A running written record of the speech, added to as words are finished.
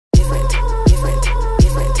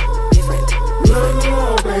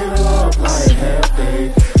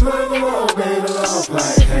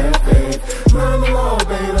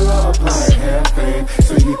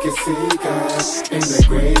can see God in that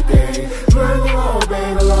great day. Learn the law,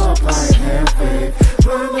 obey the law, apply it, have faith.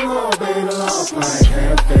 Learn the law, obey the law, apply it,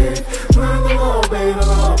 have faith. Learn the law, obey the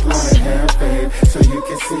law, apply it, have faith. So you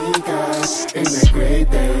can see God in that great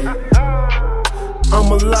day.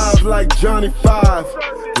 I'm alive like Johnny 5.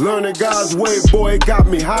 Learning God's way, boy, it got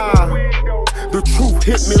me high. The truth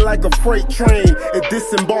hit me like a freight train. It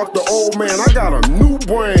disembarked the old man, I got a new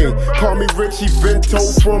brain. Call me Richie Vento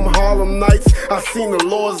from Harlem Nights. I seen the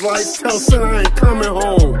Lord's lights, tell sin I ain't coming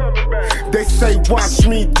home. They say watch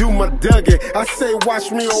me do my Dougie, I say watch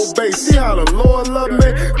me obey. See how the Lord love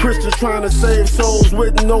me? Christians trying to save souls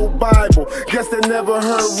with no Bible. Guess they never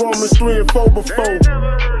heard Romans 3 and 4 before.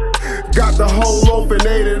 Got the whole loaf and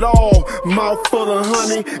ate it all. Mouth full of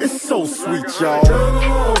honey, it's so sweet, y'all. Learn the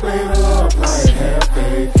law, obey the law, apply it, have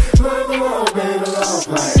faith. Learn the law, obey the law,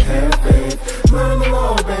 apply it, have faith. Learn the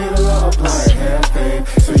law, obey the law, apply it, have faith.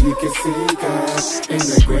 So you can see God in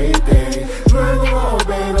the great day. Learn the law,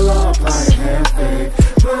 obey the law, apply it, have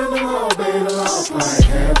faith. Learn the law, obey the law, apply it,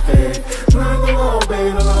 have faith. Learn the law,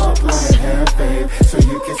 obey the law, apply it, have faith. So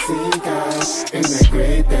you can see God in that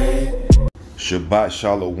great day. Shabbat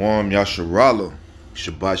Shalom, Yasharala.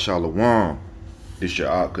 Shabbat Shalom. This your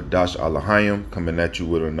Kadash Alahayim coming at you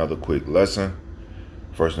with another quick lesson.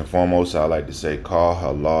 First and foremost, I like to say, Call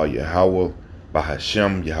Allah Yahweh,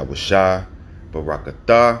 Bahashem Yahweh Shai,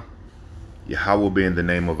 Barakatah. Yahweh being the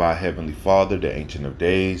name of our Heavenly Father, the Ancient of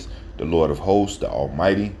Days, the Lord of Hosts, the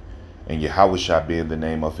Almighty, and Yahweh Shai being the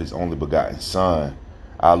name of His only begotten Son,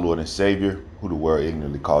 our Lord and Savior, who the world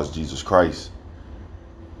ignorantly calls Jesus Christ.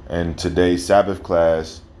 And today's Sabbath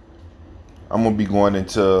class, I'm going to be going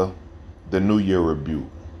into the New Year rebuke,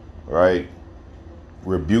 right?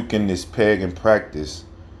 Rebuking this pagan practice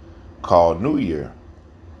called New Year,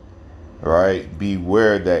 right?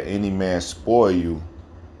 Beware that any man spoil you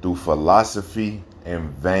through philosophy and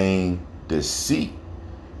vain deceit,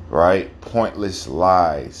 right? Pointless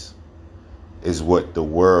lies is what the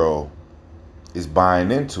world is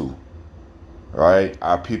buying into, right?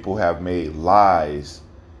 Our people have made lies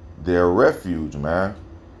their refuge, man.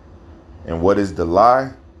 And what is the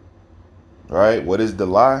lie? Right? What is the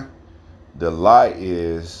lie? The lie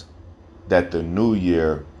is that the new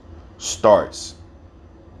year starts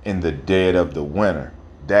in the dead of the winter.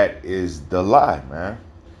 That is the lie, man,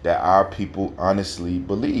 that our people honestly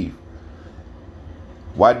believe.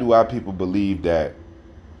 Why do our people believe that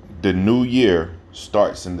the new year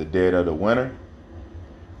starts in the dead of the winter?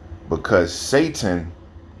 Because Satan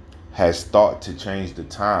has thought to change the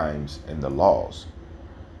times and the laws,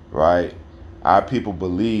 right? Our people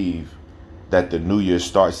believe that the new year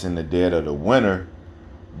starts in the dead of the winter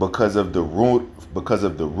because of the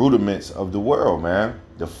rudiments of the world, man.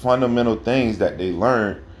 The fundamental things that they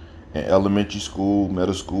learned in elementary school,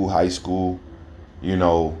 middle school, high school, you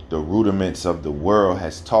know, the rudiments of the world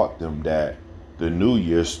has taught them that the new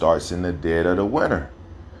year starts in the dead of the winter.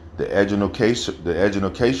 The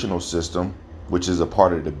educational system, which is a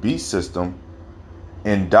part of the beast system,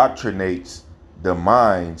 indoctrinates the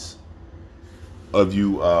minds of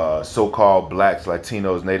you so-called blacks,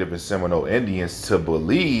 Latinos, Native and Seminole Indians to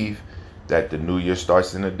believe that the new year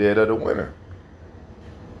starts in the dead of the winter.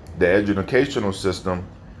 The educational system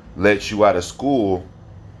lets you out of school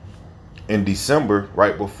in December,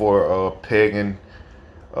 right before pagan,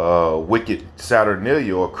 wicked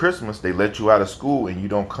Saturnalia or Christmas. They let you out of school and you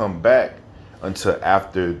don't come back until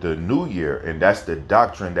after the new year. And that's the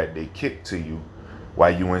doctrine that they kick to you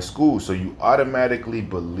while you're in school. So you automatically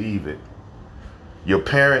believe it. Your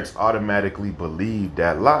parents automatically believe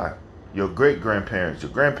that lie. Your great-grandparents,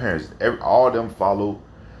 your grandparents, all of them follow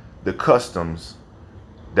the customs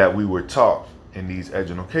that we were taught in these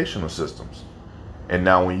educational systems. And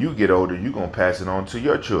now when you get older, you're going to pass it on to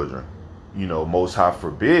your children. You know, most high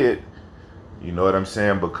forbid, you know what I'm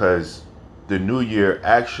saying? Because the new year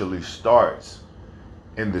actually starts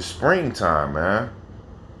in the springtime, man.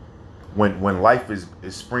 When life is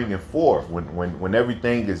springing forth, when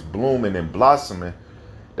everything is blooming and blossoming,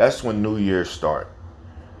 that's when New Year start,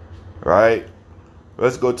 right?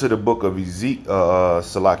 Let's go to the book of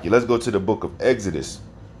Salaki. Let's go to the book of Exodus,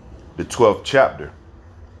 the 12th chapter.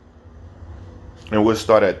 And we'll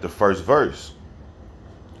start at the first verse,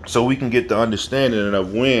 so we can get the understanding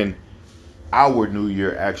of when our New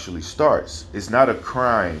Year actually starts. It's not a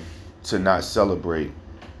crime to not celebrate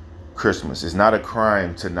Christmas. It's not a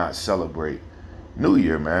crime to not celebrate New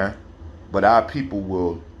Year, man. But our people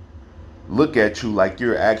will look at you like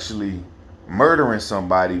you're actually murdering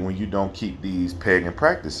somebody when you don't keep these pagan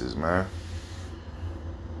practices, man.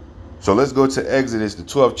 So let's go to Exodus, the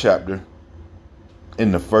 12th chapter,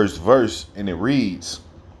 in the first verse, and it reads,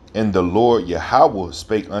 And the Lord Yahweh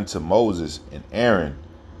spake unto Moses and Aaron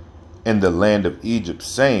in the land of Egypt,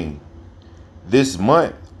 saying, This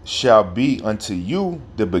month shall be unto you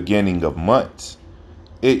the beginning of months.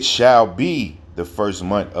 It shall be the first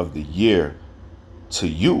month of the year to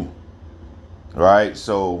you. Right?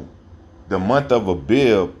 So the month of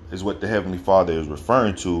Abib is what the Heavenly Father is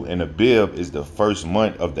referring to. And Abib is the first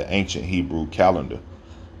month of the ancient Hebrew calendar.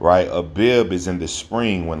 Right? Abib is in the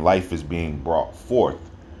spring when life is being brought forth.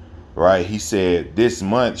 Right? He said, This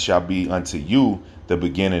month shall be unto you the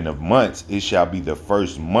beginning of months. It shall be the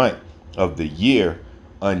first month of the year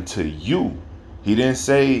unto you. He didn't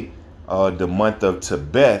say the month of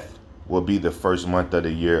Tebeth will be the first month of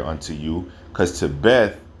the year unto you, because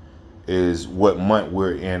Tebeth is what month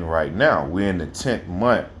we're in right now. We're in the 10th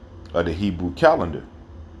month of the Hebrew calendar.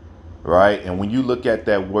 Right? And when you look at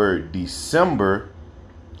that word December,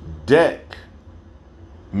 Dek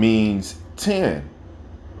means 10.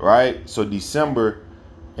 Right? So December,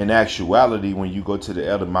 in actuality, when you go to the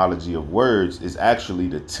etymology of words, is actually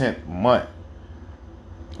the 10th month.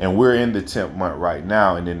 And we're in the 10th month right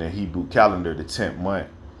now. And in the Hebrew calendar, the 10th month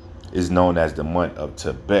is known as the month of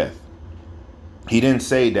Tebeth. He didn't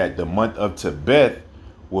say that the month of Tebeth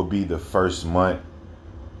will be the first month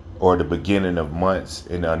or the beginning of months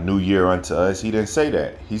in a new year unto us. He didn't say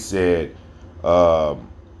that. He said the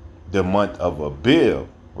month of Abib.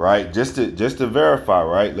 Right? Just to verify,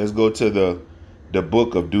 right? Let's go to the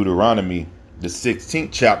book of Deuteronomy, the 16th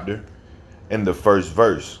chapter, and the first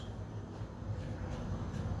verse.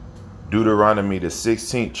 Deuteronomy, the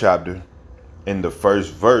 16th chapter, in the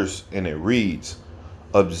first verse, and it reads,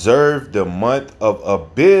 Observe the month of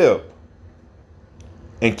Abib,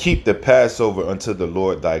 and keep the Passover unto the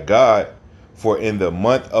Lord thy God. For in the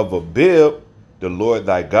month of Abib, the Lord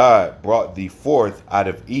thy God brought thee forth out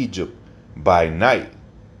of Egypt by night.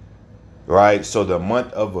 Right? So the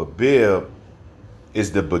month of Abib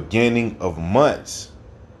is the beginning of months.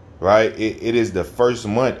 Right? It is the first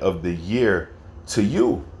month of the year to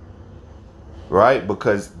you. Right?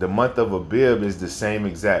 Because the month of Abib is the same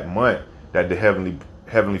exact month that the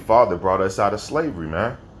Heavenly Father brought us out of slavery,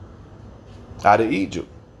 man. Out of Egypt.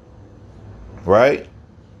 Right?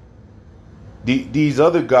 These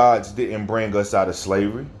other gods didn't bring us out of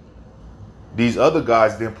slavery. These other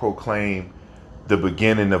gods didn't proclaim the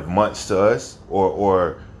beginning of months to us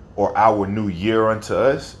or our new year unto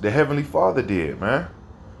us. The Heavenly Father did, man.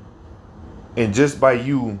 And just by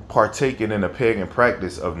you partaking in a pagan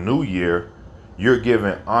practice of New Year, you're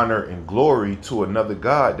giving honor and glory to another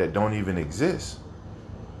God that don't even exist.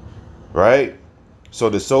 Right? So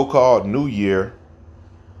the so-called New Year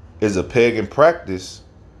is a pagan practice,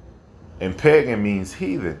 and pagan means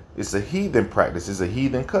heathen. It's a heathen practice. It's a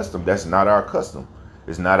heathen custom. That's not our custom.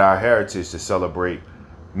 It's not our heritage to celebrate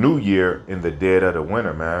New Year in the dead of the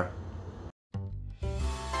winter, man.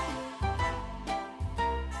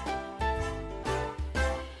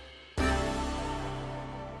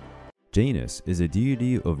 Janus is a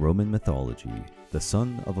deity of Roman mythology, the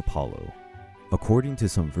son of Apollo. According to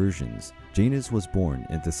some versions, Janus was born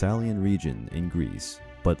in Thessalian region in Greece,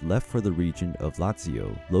 but left for the region of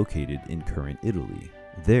Lazio, located in current Italy.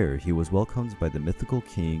 There, he was welcomed by the mythical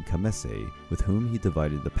king Camese, with whom he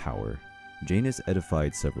divided the power. Janus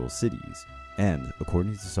edified several cities, and,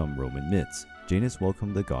 according to some Roman myths, Janus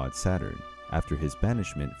welcomed the god Saturn after his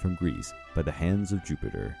banishment from Greece by the hands of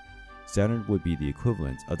Jupiter. Saturn would be the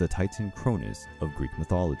equivalent of the Titan Cronus of Greek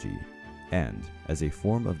mythology, and, as a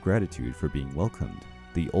form of gratitude for being welcomed,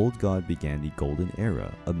 the old god began the golden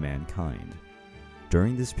era of mankind.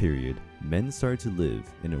 During this period, men started to live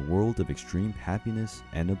in a world of extreme happiness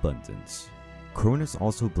and abundance. Cronus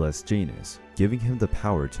also blessed Janus, giving him the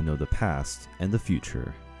power to know the past and the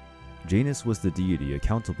future. Janus was the deity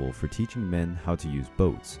accountable for teaching men how to use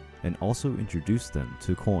boats, and also introduced them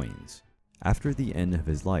to coins. After the end of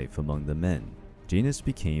his life among the men, Janus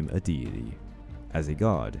became a deity. As a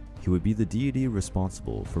god, he would be the deity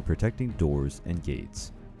responsible for protecting doors and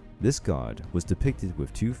gates. This god was depicted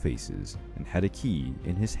with two faces and had a key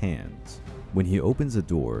in his hands. When he opens a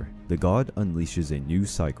door, the god unleashes a new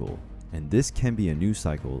cycle, and this can be a new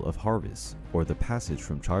cycle of harvest or the passage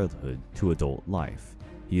from childhood to adult life.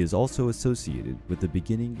 He is also associated with the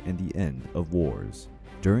beginning and the end of wars.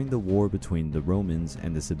 During the war between the Romans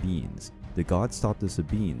and the Sabines, the god stopped the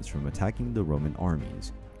Sabines from attacking the Roman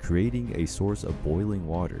armies, creating a source of boiling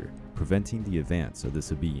water, preventing the advance of the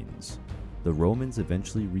Sabines. The Romans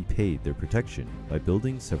eventually repaid their protection by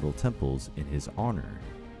building several temples in his honor.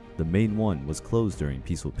 The main one was closed during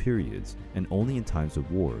peaceful periods, and only in times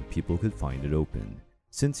of war people could find it open.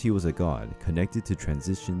 Since he was a god connected to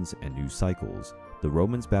transitions and new cycles, the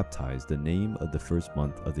Romans baptized the name of the first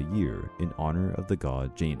month of the year in honor of the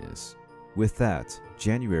god Janus. With that,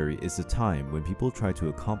 January is the time when people try to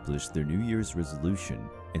accomplish their New Year's resolution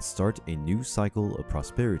and start a new cycle of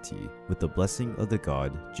prosperity with the blessing of the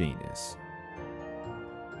god Janus.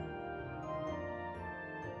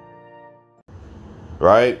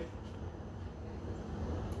 Right?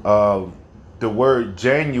 The word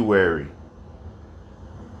January,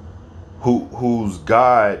 whose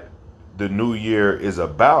god the new year is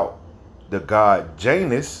about, the god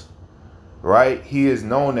Janus, right? He is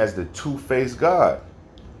known as the two-faced god,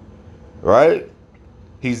 right?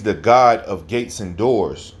 He's the god of gates and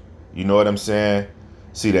doors. You know what I'm saying?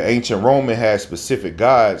 See, the ancient Roman had specific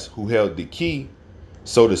gods who held the key,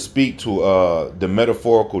 so to speak, to the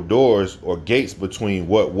metaphorical doors or gates between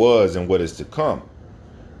what was and what is to come,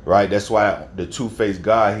 right? That's why the two-faced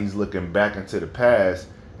god, he's looking back into the past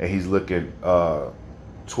and he's looking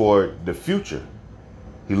toward the future.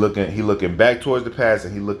 He looking back towards the past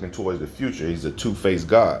and he looking towards the future. He's a two-faced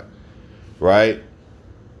god, right?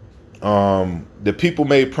 The people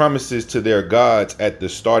made promises to their gods at the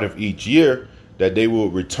start of each year that they will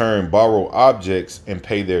return borrowed objects and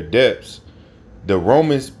pay their debts. The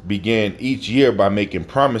Romans began each year by making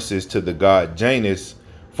promises to the god Janus,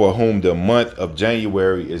 for whom the month of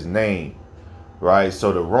January is named, right?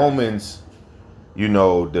 So the Romans, you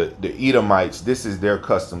know, the Edomites, this is their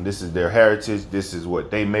custom, this is their heritage, this is what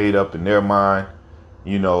they made up in their mind.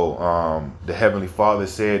 You know, the Heavenly Father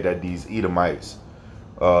said that these Edomites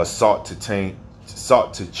sought to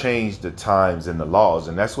change the times and the laws,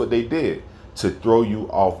 and that's what they did, to throw you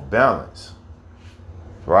off balance,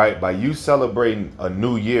 right? By you celebrating a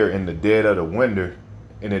new year in the dead of the winter,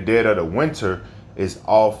 is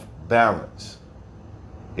off balance.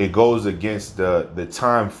 It goes against the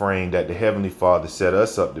time frame that the Heavenly Father set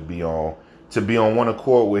us up to be on one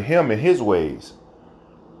accord with Him and His ways.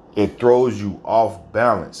 It throws you off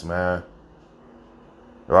balance, man.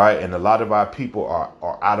 Right? And a lot of our people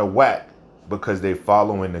are out of whack because they're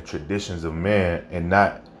following the traditions of man and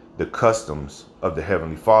not the customs of the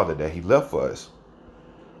Heavenly Father that He left for us.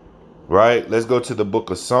 Right? Let's go to the book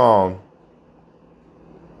of Psalm,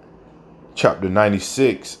 chapter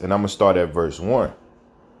 96, and I'm going to start at verse 1.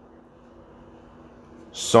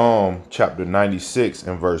 Psalm chapter 96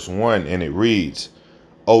 and verse 1, and it reads,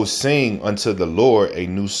 "O sing unto the Lord a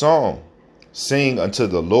new song. Sing unto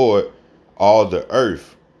the Lord all the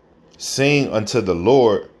earth. Sing unto the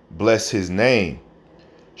Lord, bless His name.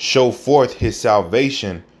 Show forth His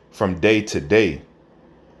salvation from day to day.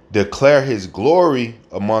 Declare His glory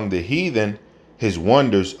among the heathen, His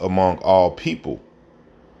wonders among all people.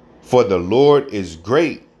 For the Lord is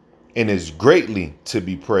great and is greatly to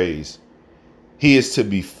be praised. He is to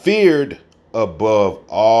be feared above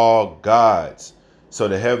all gods." So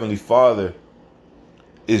the Heavenly Father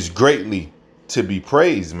is greatly to be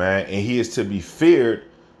praised, man. And He is to be feared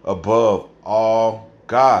above all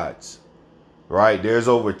gods, right? There's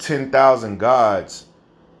over 10,000 gods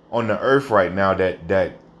on the earth right now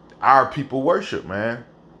that our people worship, man,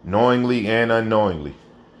 knowingly and unknowingly.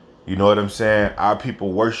 You know what I'm saying? Our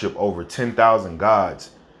people worship over 10,000 gods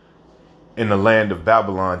in the land of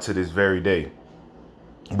Babylon to this very day.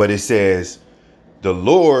 But it says, the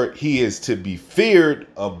Lord, He is to be feared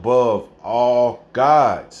above all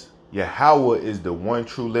gods. Yahweh is the one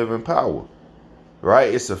true living power,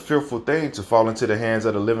 right? It's a fearful thing to fall into the hands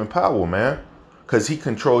of the living power, man, because He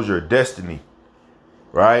controls your destiny,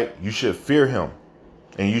 right? You should fear Him,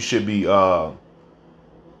 and you should be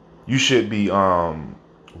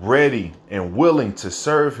ready and willing to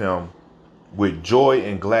serve Him with joy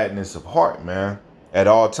and gladness of heart, man, at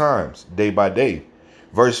all times, day by day.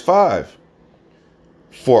 Verse 5,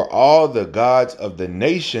 "For all the gods of the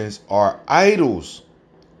nations are idols,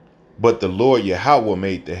 but the Lord Yahweh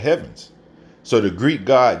made the heavens." So the Greek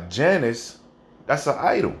god Janus, that's an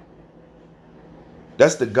idol.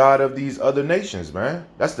 That's the god of these other nations, man.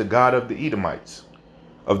 That's the god of the Edomites,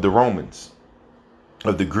 of the Romans,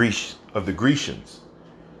 of the Grecians,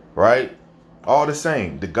 right? All the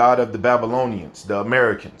same. The god of the Babylonians, the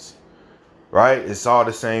Americans, right? It's all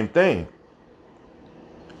the same thing.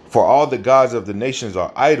 "For all the gods of the nations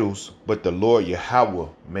are idols, but the Lord Yahweh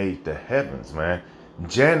made the heavens," man.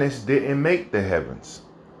 Janus didn't make the heavens.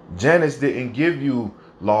 Janus didn't give you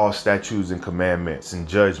laws, statutes, and commandments, and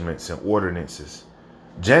judgments, and ordinances.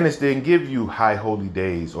 Janus didn't give you high holy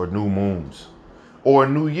days, or new moons, or a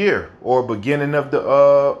new year, or beginning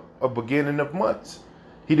of months.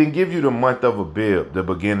 He didn't give you the month of Abib, the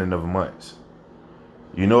beginning of months.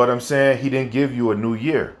 You know what I'm saying? He didn't give you a new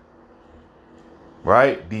year.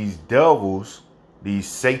 Right? These devils, these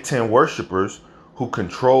Satan worshipers who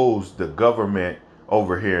controls the government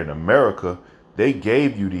over here in America, they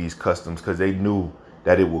gave you these customs because they knew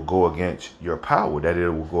that it will go against your power, that it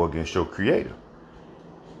will go against your creator.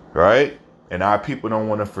 Right? And our people don't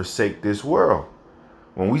want to forsake this world.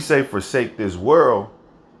 When we say forsake this world,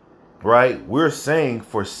 right, we're saying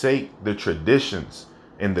forsake the traditions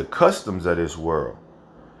and the customs of this world.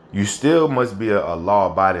 You still must be a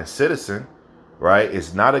law-abiding citizen, right?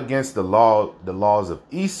 It's not against the laws of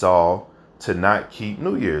Esau to not keep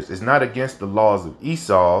New Year's. It's not against the laws of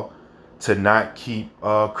Esau to not keep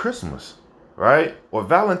Christmas, right? Or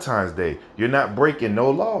Valentine's Day. You're not breaking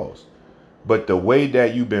no laws. But the way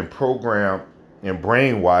that you've been programmed and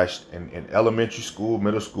brainwashed in elementary school,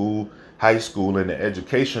 middle school, high school, and the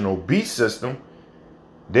educational beast system,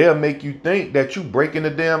 they'll make you think that you breaking the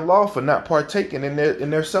damn law for not partaking in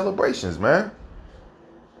their celebrations, man.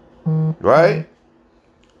 Right?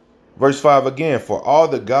 Verse 5 again, for all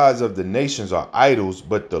the gods of the nations are idols,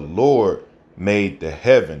 but the Lord made the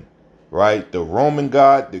heaven. Right? The Roman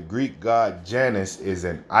god, the Greek god Janus is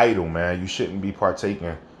an idol, man. You shouldn't be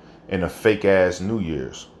partaking in a fake ass New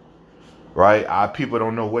Year's. Right? Our people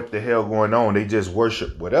don't know what the hell going on. They just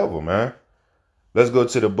worship whatever, man. Let's go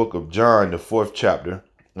to the book of John, the 4th chapter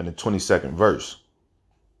and the 22nd verse.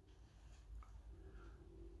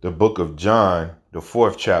 The book of John, the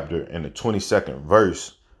 4th chapter and the 22nd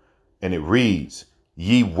verse. And it reads,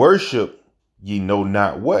 ye worship, ye know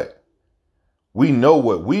not what. We know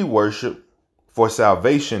what we worship, for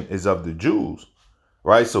salvation is of the Jews.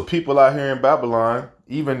 Right? So people out here in Babylon,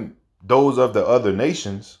 even those of the other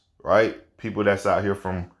nations, right? People that's out here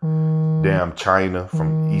from damn China,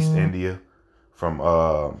 from East India, from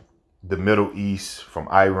the Middle East, from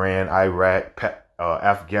Iran, Iraq,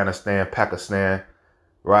 Afghanistan, Pakistan,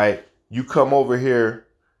 right? You come over here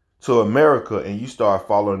to America and you start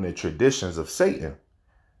following the traditions of Satan.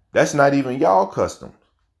 That's not even y'all customs,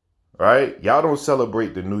 right? Y'all don't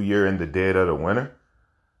celebrate the New Year in the dead of the winter.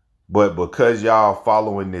 But because y'all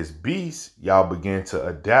following this beast, y'all begin to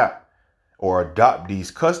adapt or adopt these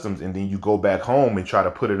customs, and then you go back home and try to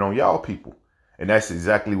put it on y'all people. And that's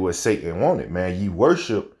exactly what Satan wanted, man. Ye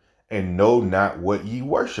worship and know not what ye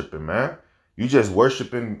worshiping, man. You just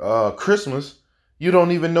worshiping Christmas. You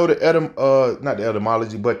don't even know not the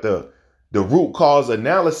etymology, but the root cause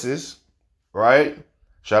analysis, right?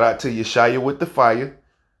 Shout out to Yeshaya with the fire,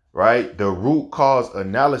 right? The root cause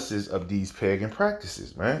analysis of these pagan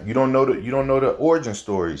practices, man. You don't know the origin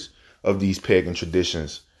stories of these pagan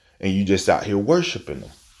traditions, and you just out here worshiping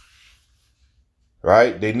them.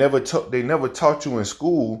 Right? They never taught you in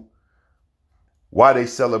school why they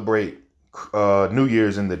celebrate New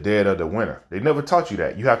Year's in the dead of the winter. They never taught you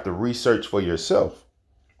that. You have to research for yourself.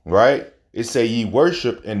 Right? It say ye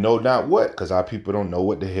worship and know not what, because our people don't know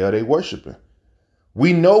what the hell they worshiping.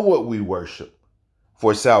 We know what we worship,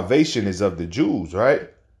 for salvation is of the Jews, right?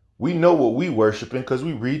 We know what we worshiping because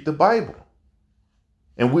we read the Bible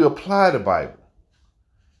and we apply the Bible.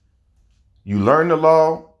 You learn the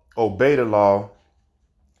law, obey the law,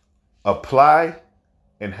 apply,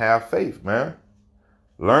 and have faith, man.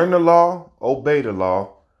 Learn the law, obey the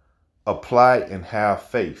law, apply, and have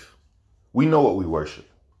faith. We know what we worship.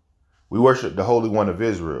 We worship the Holy One of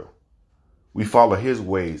Israel. We follow his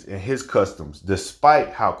ways and his customs, despite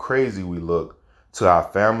how crazy we look to our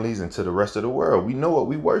families and to the rest of the world. We know what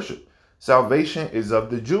we worship. Salvation is of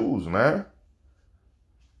the Jews, man.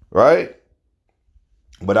 Right?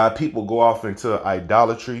 But our people go off into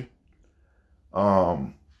idolatry.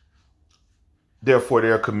 Therefore,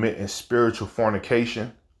 they're committing spiritual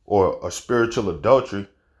fornication or a spiritual adultery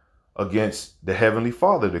against the Heavenly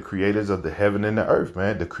Father, the creators of the heaven and the earth,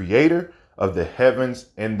 man. The creator of the heavens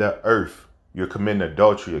and the earth. You're committing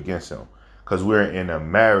adultery against him because we're in a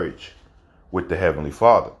marriage with the Heavenly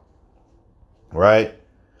Father. Right?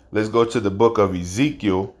 Let's go to the book of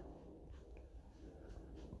Ezekiel.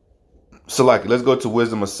 Let's go to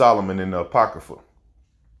Wisdom of Solomon in the Apocrypha.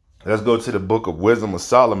 Let's go to the book of Wisdom of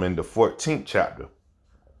Solomon, the 14th chapter.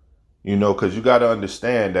 You know, because you got to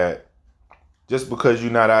understand that just because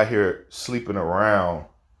you're not out here sleeping around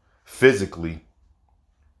physically,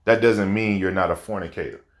 that doesn't mean you're not a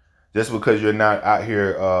fornicator. Just because you're not out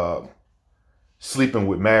here sleeping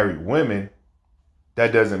with married women,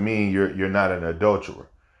 that doesn't mean you're not an adulterer.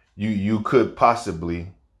 You could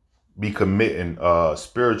possibly be committing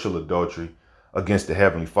spiritual adultery against the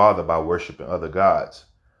Heavenly Father by worshiping other gods.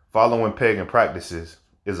 Following pagan practices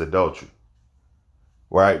is adultery.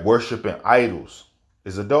 Right? Worshiping idols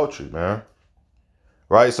is adultery, man.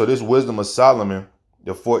 Right? So this Wisdom of Solomon,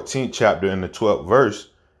 the 14th chapter and the 12th verse,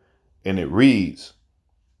 and it reads,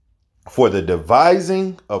 for the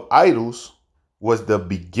devising of idols was the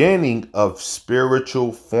beginning of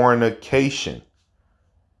spiritual fornication.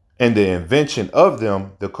 and the invention of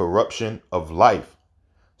them, the corruption of life.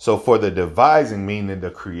 So for the devising, meaning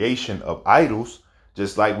the creation of idols,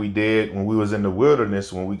 just like we did when we was in the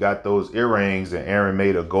wilderness, when we got those earrings and Aaron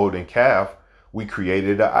made a golden calf, we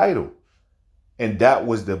created an idol. And that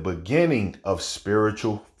was the beginning of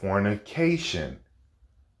spiritual fornication,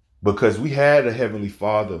 because we had a heavenly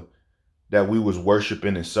Father that we was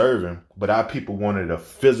worshiping and serving, but our people wanted a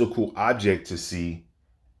physical object to see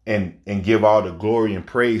and give all the glory and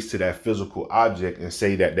praise to that physical object and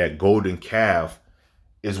say that that golden calf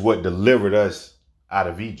is what delivered us out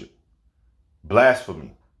of Egypt.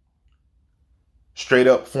 Blasphemy. Straight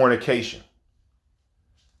up fornication.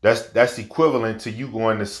 That's equivalent to you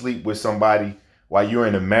going to sleep with somebody while you're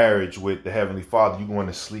in a marriage with the Heavenly Father. You going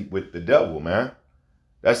to sleep with the devil, man.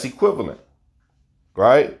 That's equivalent,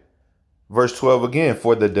 right? Verse 12 again,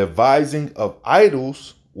 for the devising of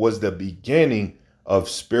idols was the beginning of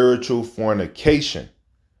spiritual fornication,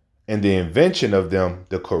 and the invention of them,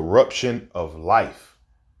 the corruption of life,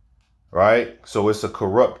 right? So it's a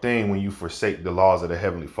corrupt thing when you forsake the laws of the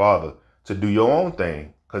Heavenly Father to do your own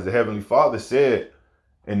thing, because the Heavenly Father said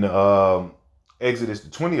in the Exodus,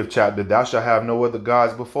 the 20th chapter, thou shalt have no other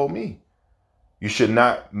gods before me. You should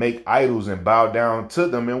not make idols and bow down to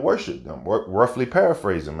them and worship them. Roughly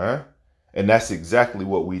paraphrasing, man. And that's exactly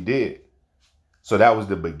what we did. So that was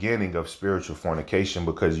the beginning of spiritual fornication,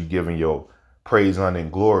 because you're giving your praise, honor,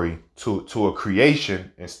 and glory to a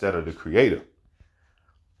creation instead of the creator.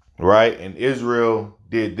 Right? And Israel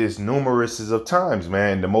did this numerous of times,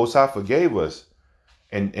 man. The Most High forgave us.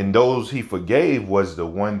 And those he forgave was the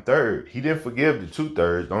 1/3. He didn't forgive the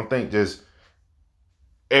 2/3. Don't think just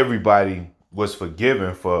everybody was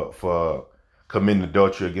forgiven for committing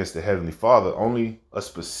adultery against the Heavenly Father. Only a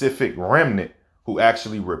specific remnant who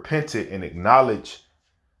actually repented and acknowledged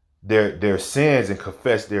their sins and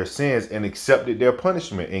confessed their sins and accepted their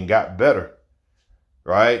punishment and got better.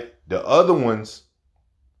 Right? The other ones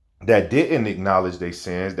that didn't acknowledge their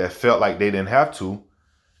sins, that felt like they didn't have to,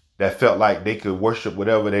 that felt like they could worship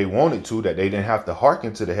whatever they wanted to, that they didn't have to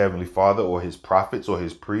hearken to the Heavenly Father or his prophets or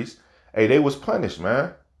his priests, hey, they was punished,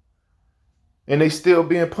 man. And they still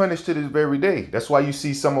being punished to this very day. That's why you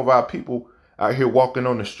see some of our people out here walking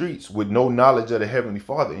on the streets with no knowledge of the Heavenly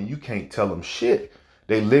Father, and you can't tell them shit.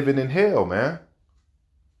 They living in hell, man.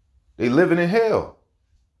 They living in hell.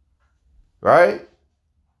 Right?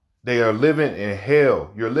 They are living in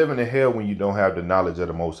hell. You're living in hell when you don't have the knowledge of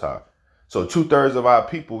the Most High. So 2/3 of our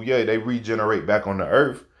people, yeah, they regenerate back on the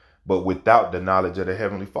earth, but without the knowledge of the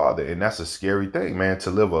Heavenly Father. And that's a scary thing, man,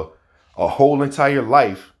 to live a whole entire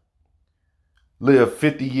life, live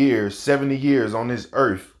 50 years, 70 years on this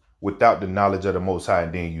earth without the knowledge of the Most High,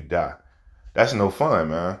 and then you die. That's no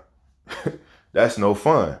fun, man. That's no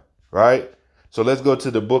fun, right? So let's go to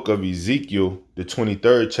the book of Ezekiel, the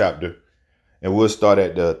 23rd chapter, and we'll start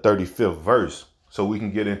at the 35th verse so we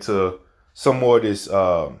can get into some more of this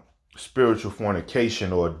spiritual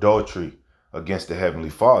fornication or adultery against the Heavenly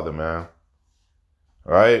Father, man.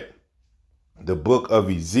 All right? The book of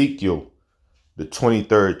Ezekiel, the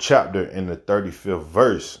 23rd chapter and the 35th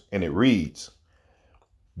verse, and it reads,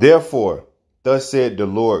 therefore, thus said the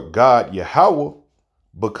Lord God Yahweh,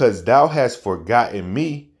 because thou hast forgotten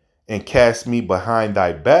me and cast me behind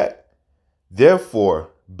thy back,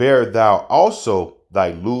 therefore bear thou also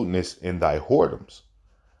thy lewdness and thy whoredoms.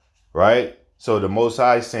 Right? So the Most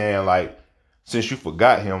High saying, like, since you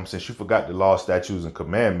forgot him, since you forgot the law, statutes, and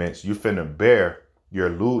commandments, you finna bear your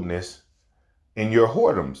lewdness and your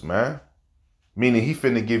whoredoms, man. Meaning he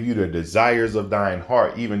finna give you the desires of thine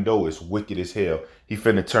heart, even though it's wicked as hell. He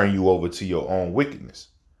finna turn you over to your own wickedness.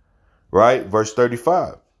 Right? Verse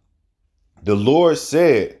 35. The Lord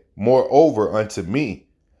said, moreover unto me,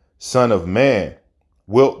 Son of man,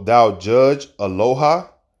 wilt thou judge Aloha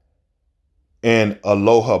and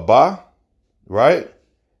Alohabah? Right?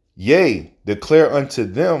 Yea, declare unto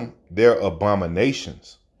them their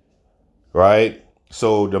abominations. Right?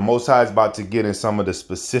 So the Most High is about to get in some of the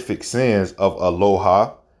specific sins of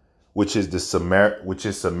Aloha, which is Samaria,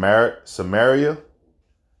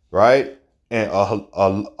 right? And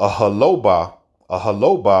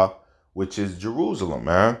Ahalobah, which is Jerusalem,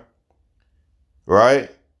 man. Right?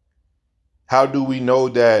 How do we know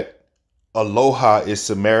that Aloha is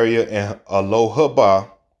Samaria and Alohabah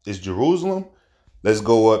is Jerusalem? Let's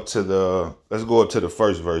go up to the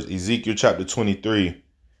first verse, Ezekiel chapter 23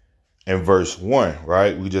 and verse 1,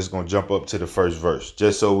 right? We're just going to jump up to the first verse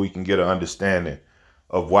just so we can get an understanding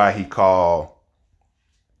of why he called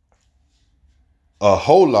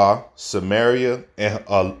Aholah Samaria and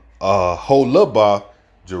Aholabah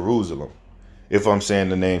Jerusalem. If I'm saying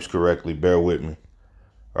the names correctly, bear with me.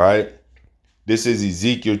 All right. This is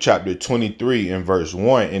Ezekiel chapter 23 and verse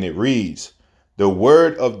 1, and it reads, "The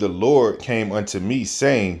word of the Lord came unto me,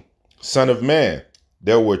 saying, Son of man,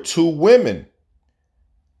 there were two women,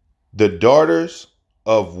 the daughters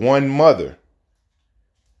of one mother,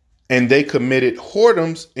 and they committed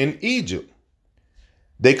whoredoms in Egypt.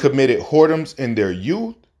 They committed whoredoms in their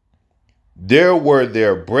youth. There were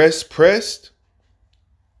their breasts pressed,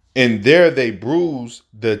 and there they bruised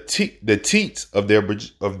the teats of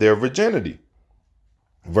their virginity."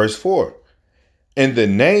 Verse 4. "And the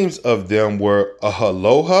names of them were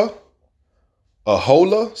Ahola,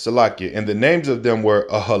 Salakia, and the names of them were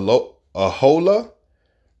Ahola,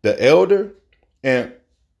 the elder, and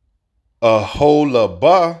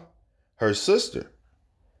Aholabah, her sister.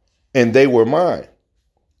 And they were mine,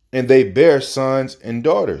 and they bare sons and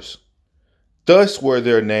daughters. Thus were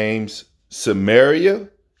their names: Samaria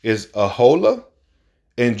is Ahola,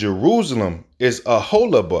 and Jerusalem is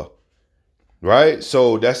Aholabah." Right?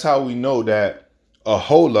 So that's how we know that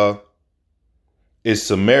Ahola is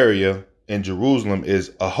Samaria and Jerusalem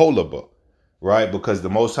is Aholabah. Right? Because the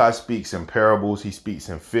Most High speaks in parables. He speaks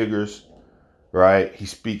in figures. Right? He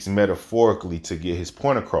speaks metaphorically to get his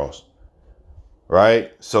point across.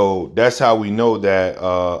 Right? So that's how we know that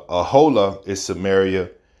Ahola is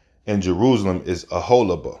Samaria and Jerusalem is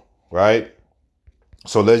Aholabah. Right?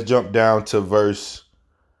 So let's jump down to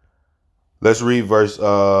let's read verse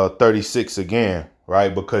 36 again,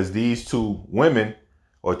 right? Because these two women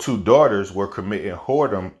or two daughters were committing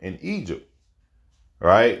whoredom in Egypt,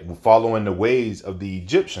 right? Following the ways of the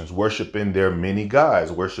Egyptians, worshiping their many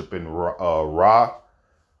gods, worshiping Ra,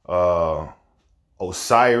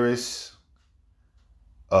 Osiris,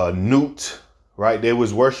 Nut, right? They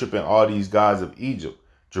was worshiping all these gods of Egypt,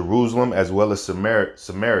 Jerusalem, as well as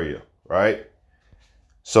Samaria, right?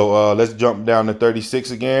 So let's jump down to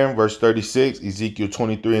 36 again. Verse 36, Ezekiel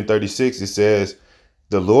 23 and 36. It says,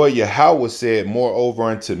 "The Lord Yahweh said, moreover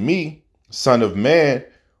unto me, Son of man,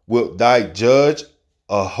 wilt thou judge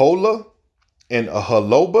Ahola and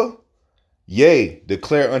Aholabah? Yea,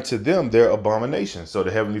 declare unto them their abominations." So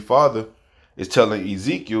the Heavenly Father is telling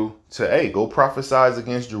Ezekiel to, hey, go prophesy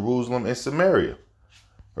against Jerusalem and Samaria.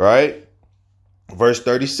 Right? Verse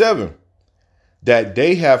 37. "That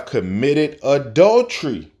they have committed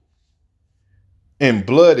adultery, and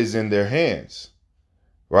blood is in their hands."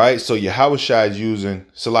 Right? So Yahweh is using,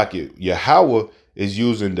 Yahweh is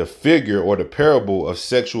using the figure or the parable of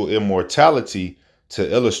sexual immortality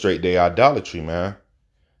to illustrate their idolatry, man.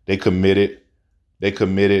 They committed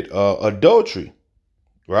adultery,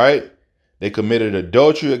 right? They committed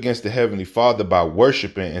adultery against the Heavenly Father by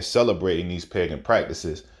worshiping and celebrating these pagan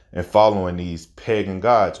practices and following these pagan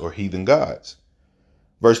gods or heathen gods.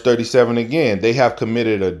 Verse 37 again, "They have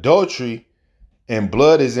committed adultery, and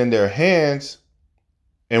blood is in their hands,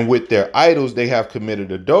 and with their idols they have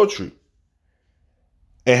committed adultery,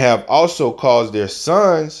 and have also caused their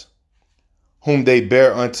sons, whom they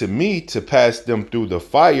bear unto me, to pass them through the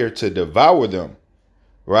fire to devour them."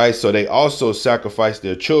 Right? So they also sacrifice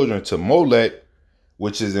their children to Molech,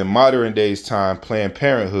 which is in modern days time Planned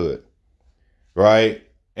Parenthood, right?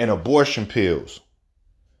 And abortion pills.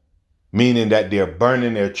 Meaning that they're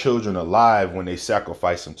burning their children alive when they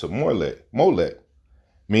sacrifice them to Molech.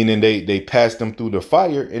 Meaning they pass them through the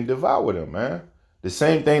fire and devour them, man. The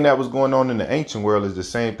same thing that was going on in the ancient world is the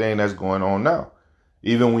same thing that's going on now.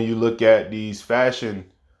 Even when you look at these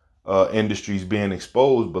fashion industries being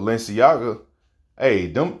exposed, Balenciaga, hey,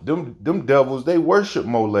 them devils, they worship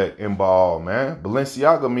Molech and Baal, man.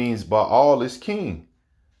 Balenciaga means Baal is king.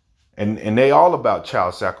 And they all about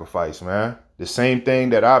child sacrifice, man. The same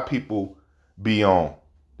thing that our people be on.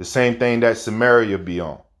 The same thing that Samaria be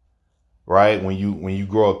on. Right? When you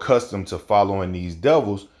grow accustomed to following these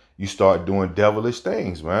devils, you start doing devilish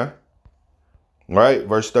things, man. Right?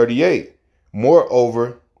 Verse 38.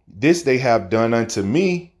 "Moreover, this they have done unto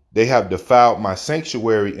me. They have defiled my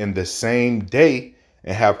sanctuary in the same day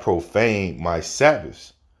and have profaned my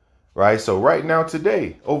Sabbaths." Right? So right now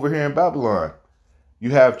today, over here in Babylon,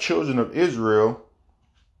 you have children of Israel,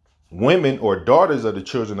 women or daughters of the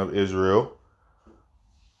children of Israel,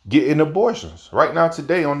 getting abortions right now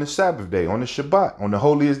today on the Sabbath day, on the Shabbat, on the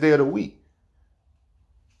holiest day of the week.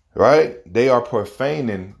 Right? They are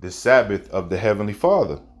profaning the Sabbath of the Heavenly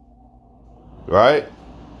Father. Right?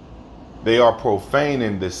 They are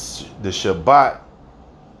profaning the Shabbat,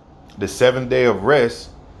 the 7th day of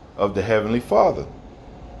rest of the Heavenly Father.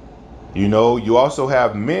 You know, you also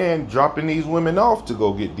have men dropping these women off to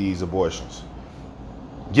go get these abortions,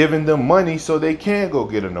 giving them money so they can go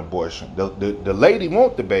get an abortion. The lady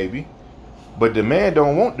want the baby, but the man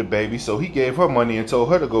don't want the baby, so he gave her money and told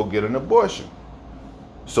her to go get an abortion.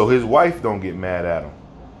 so his wife don't get mad at him,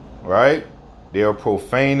 right? They are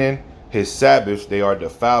profaning his Sabbath. They are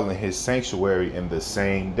defiling his sanctuary in the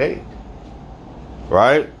same day,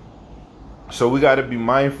 right? So we got to be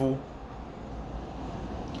mindful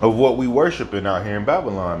of what we worshiping out here in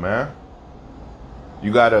Babylon, man.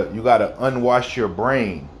 You gotta unwash your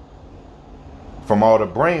brain from all the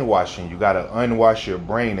brainwashing. You gotta unwash your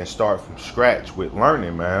brain and start from scratch with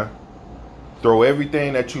learning, man. Throw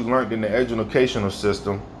everything that you learned in the educational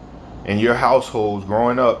system in your households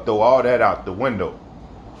growing up, throw all that out the window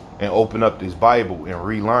and open up this Bible and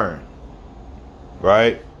relearn,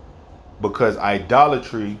 right? Because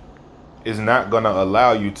idolatry is not gonna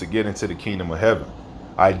allow you to get into the kingdom of heaven.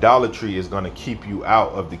 Idolatry is gonna keep you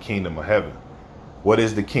out of the kingdom of heaven. What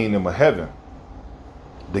is the kingdom of heaven?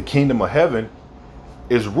 The kingdom of heaven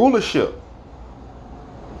is rulership,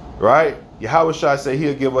 right? Yahushua say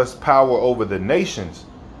he'll give us power over the nations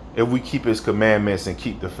if we keep his commandments and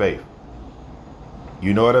keep the faith.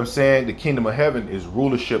 You know what I'm saying? The kingdom of heaven is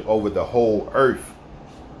rulership over the whole earth,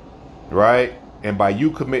 right? And by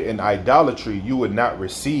you committing idolatry, you would not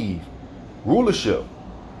receive rulership.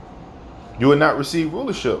 You will not receive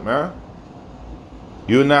rulership, man.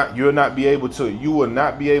 You will not be able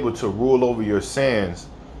to rule over your sins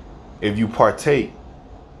if you partake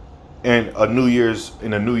in a New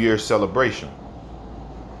Year's celebration.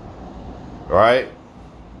 All right?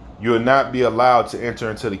 You will not be allowed to enter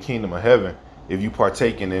into the kingdom of heaven if you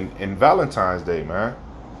partake in Valentine's Day, man.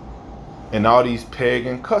 And all these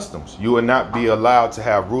pagan customs. You will not be allowed to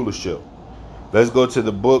have rulership. Let's go to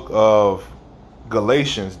the book of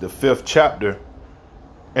Galatians, the 5th chapter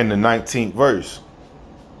and the 19th verse.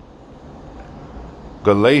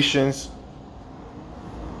 Galatians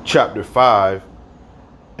chapter 5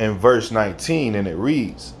 and verse 19, and it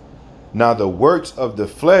reads, "Now the works of the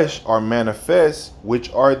flesh are manifest,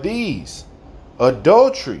 which are these: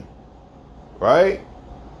 adultery." Right?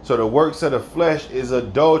 So the works of the flesh is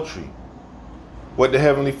adultery. What the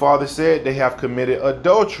Heavenly Father said, they have committed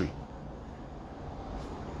adultery.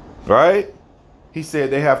 Right? He said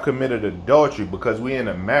they have committed adultery because we're in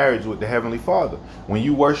a marriage with the Heavenly Father. When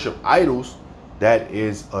you worship idols, that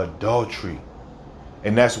is adultery.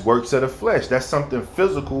 And that's works of the flesh. That's something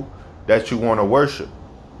physical that you want to worship.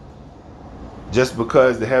 Just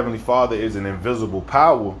because the Heavenly Father is an invisible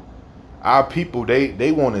power, our people,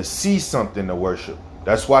 they want to see something to worship.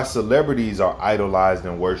 That's why celebrities are idolized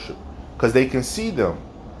and worshiped, because they can see them.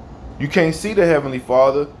 You can't see the Heavenly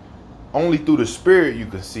Father. Only through the Spirit you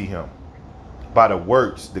can see him. By the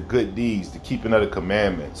works, the good deeds, the keeping of the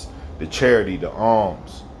commandments, the charity, the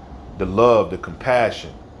alms, the love, the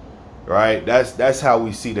compassion, right? That's how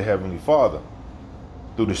we see the Heavenly Father,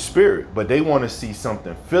 through the Spirit. But they want to see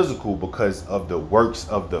something physical because of the works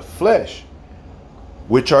of the flesh,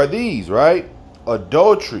 which are these, right?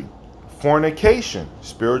 Adultery, fornication,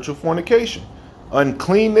 spiritual fornication,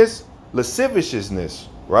 uncleanness, lasciviousness,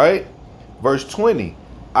 right? Verse 20,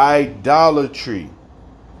 idolatry.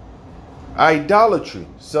 Idolatry,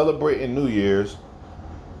 celebrating New Year's,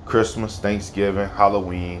 Christmas, Thanksgiving,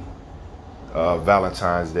 Halloween,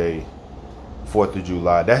 Valentine's Day, 4th of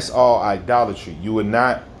July. That's all idolatry. You would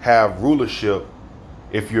not have rulership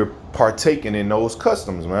if you're partaking in those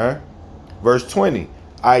customs, man. Verse 20,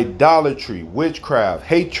 idolatry, witchcraft,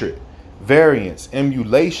 hatred, variance,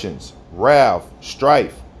 emulations, wrath,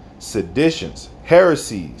 strife, seditions,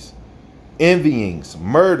 heresies, envyings,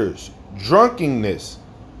 murders, drunkenness,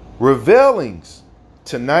 revelings.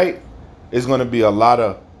 Tonight is going to be a lot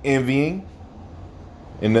of envying.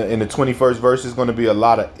 In the 21st verse, is going to be a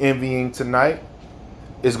lot of envying tonight.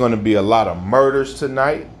 It's going to be a lot of murders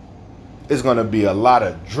tonight. It's going to be a lot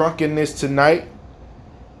of drunkenness tonight.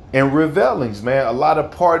 And revelings, man. A lot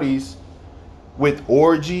of parties with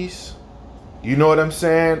orgies. You know what I'm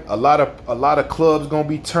saying? A lot of clubs going to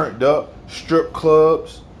be turned up. Strip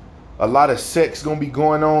clubs. A lot of sex going to be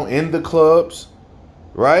going on in the clubs.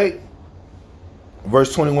 Right?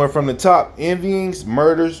 Verse 21 from the top, envyings,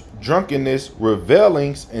 murders, drunkenness,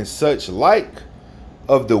 revelings, and such like,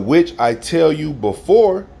 of the which I tell you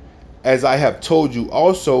before, as I have told you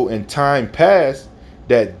also in time past,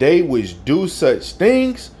 that they which do such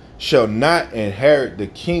things shall not inherit the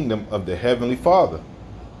kingdom of the Heavenly Father.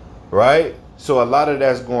 Right? So a lot of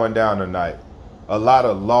that's going down tonight. A lot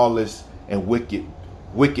of lawless and wicked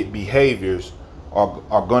behaviors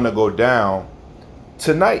are going to go down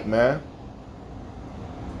tonight, man.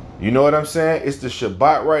 You know what I'm saying? It's the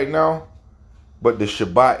Shabbat right now, but the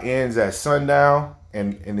Shabbat ends at sundown,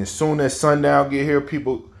 and as soon as sundown get here,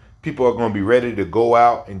 people are going to be ready to go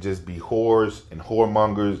out and just be whores and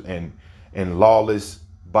whoremongers and lawless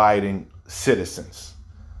abiding citizens,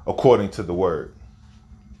 according to the word.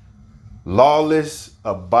 lawless,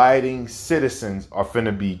 abiding citizens are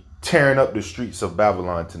finna be tearing up the streets of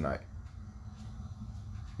Babylon tonight.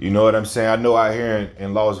 You know what I'm saying? I know out here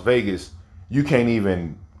in Las Vegas, you can't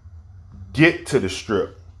even get to the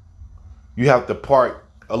strip. You have to park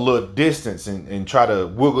a little distance and try to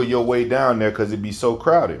wiggle your way down there because it'd be so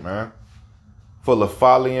crowded, man. Full of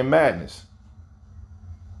folly and madness.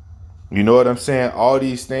 You know what I'm saying? All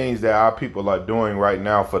these things that our people are doing right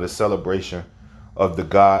now for the celebration of the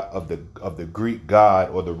god of the Greek god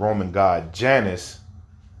or the Roman god Janus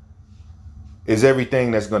is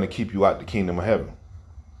everything that's going to keep you out the kingdom of heaven.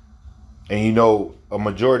 And you know, a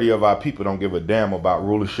majority of our people don't give a damn about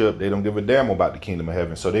rulership. They don't give a damn about the kingdom of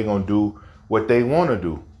heaven. So they're going to do what they want to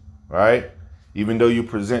do, right? Even though you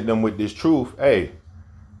present them with this truth, hey,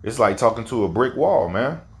 it's like talking to a brick wall,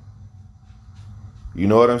 man. You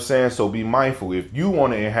know what I'm saying? So be mindful. If you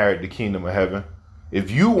want to inherit the kingdom of heaven,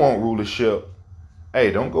 if you want rulership,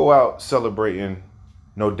 hey, don't go out celebrating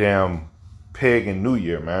no damn pagan New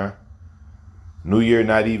Year, man. New Year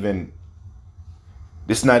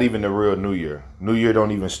it's not even the real New Year. New Year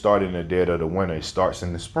don't even start in the dead of the winter. It starts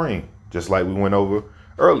in the spring, just like we went over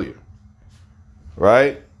earlier,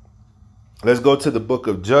 right? Let's go to the book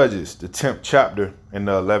of Judges, the 10th chapter and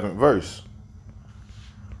the 11th verse.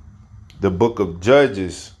 The book of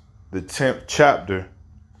Judges, the 10th chapter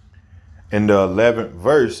and the 11th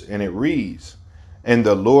verse, and it reads, "And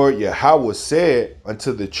the Lord Yahweh said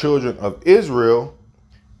unto the children of Israel,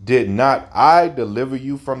 Did not I deliver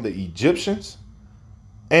you from the Egyptians,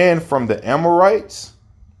 and from the Amorites,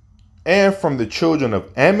 and from the children of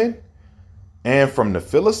Ammon, and from the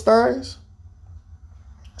Philistines?"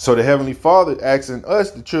 So the Heavenly Father asking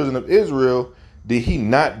us, the children of Israel, did he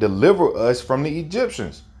not deliver us from the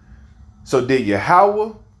Egyptians? So did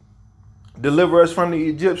Yahweh deliver us from the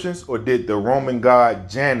Egyptians, or did the Roman god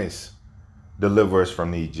Janus deliver us from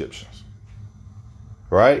the Egyptians?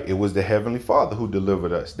 Right? It was the Heavenly Father who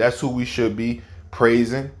delivered us. That's who we should be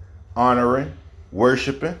praising, honoring,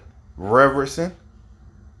 worshiping, reverencing.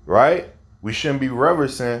 Right? We shouldn't be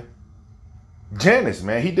reverencing Janus,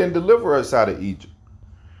 man. He didn't deliver us out of Egypt.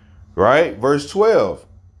 Right? Verse 12.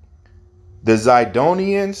 "The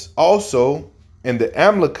Zidonians also and the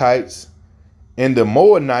Amalekites and the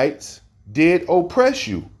Moabites did oppress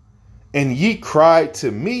you, and ye cried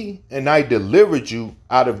to me, and I delivered you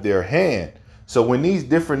out of their hand." So when these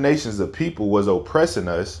different nations of people was oppressing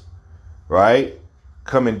us, right,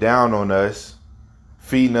 coming down on us,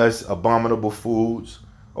 feeding us abominable foods,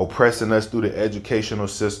 oppressing us through the educational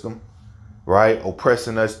system, right,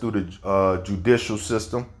 oppressing us through the judicial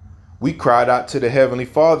system, we cried out to the Heavenly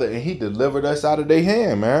Father, and he delivered us out of their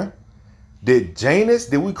hand, man. Did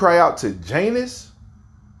we cry out to Janus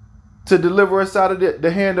to deliver us out of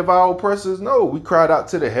the hand of our oppressors? No, we cried out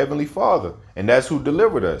to the Heavenly Father, and that's who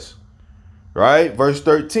delivered us. Right? Verse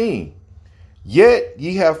 13. "Yet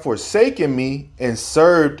ye have forsaken me and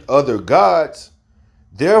served other gods.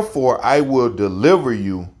 Therefore I will deliver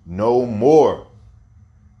you no more."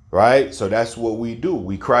 Right? So that's what we do.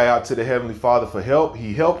 We cry out to the Heavenly Father for help.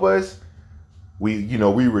 He help us. We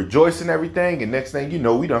rejoice in everything, and next thing you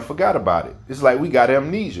know, we done forgot about it. It's like we got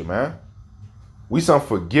amnesia, man. We some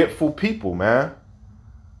forgetful people, man.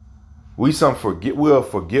 We're a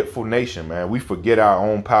forgetful nation, man. We forget our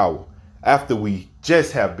own power after we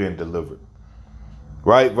just have been delivered.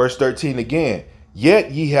 Right? Verse 13 again.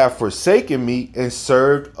 "Yet ye have forsaken me and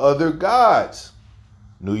served other gods."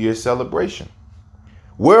 New Year's celebration.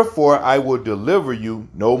 "Wherefore I will deliver you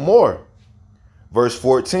no more." Verse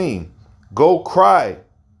 14. Go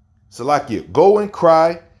and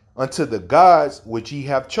cry unto the gods which ye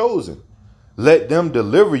have chosen. Let them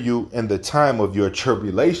deliver you in the time of your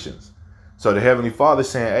tribulations. So the Heavenly Father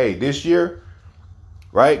saying, hey, this year,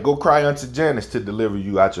 right, go cry unto Janus to deliver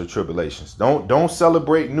you out your tribulations. Don't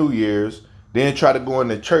celebrate New Year's, then try to go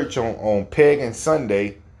into church on Pagan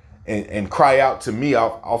Sunday and cry out to me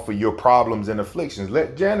off of your problems and afflictions.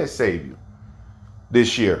 Let Janus save you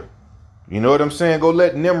this year. You know what I'm saying? Go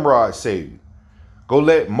let Nimrod save you. Go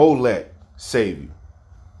let Molech save you.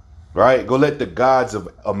 Right? Go let the gods of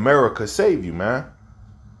America save you, man.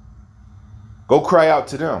 Go cry out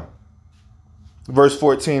to them. Verse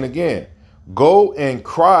 14 again. Go and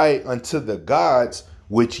cry unto the gods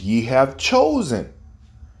which ye have chosen.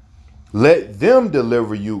 Let them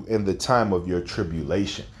deliver you in the time of your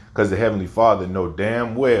tribulation. Because the Heavenly Father know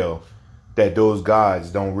damn well that those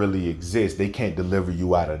gods don't really exist. They can't deliver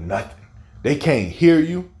you out of nothing. They can't hear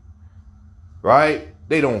you, right?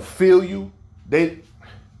 They don't feel you.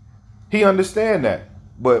 He understand that,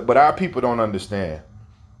 but our people don't understand.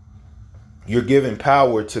 You're giving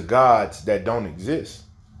power to gods that don't exist.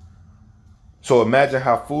 So imagine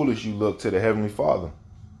how foolish you look to the Heavenly Father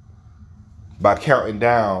by counting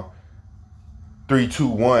down 3, 2,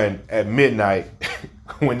 1 at midnight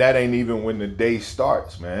when that ain't even when the day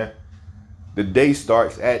starts, man. The day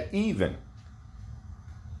starts at even.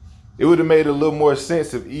 It would have made a little more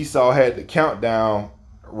sense if Esau had the countdown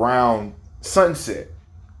around sunset,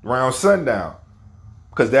 around sundown,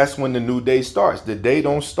 because that's when the new day starts. The day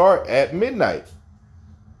don't start at midnight.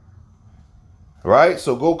 Right?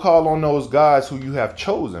 So go call on those gods who you have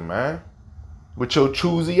chosen, man. With your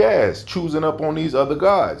choosy ass, choosing up on these other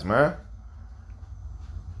gods, man.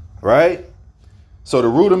 Right? So the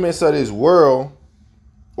rudiments of this world,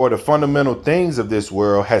 or the fundamental things of this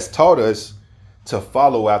world, has taught us to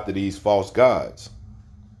follow after these false gods.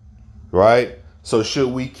 Right? So should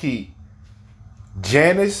we keep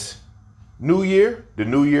Janus New Year, the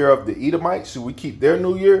New Year of the Edomites? Should we keep their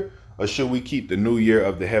New Year? Or should we keep the New Year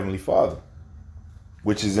of the Heavenly Father,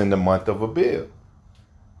 which is in the month of Abib?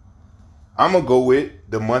 I'm going to go with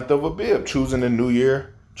the month of Abib, choosing the New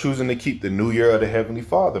Year, choosing to keep the New Year of the Heavenly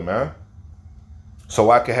Father, man. So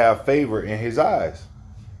I can have favor in his eyes.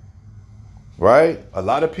 Right? A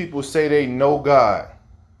lot of people say they know God,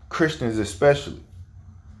 Christians especially,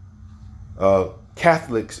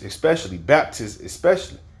 Catholics especially, Baptists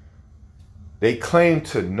especially. They claim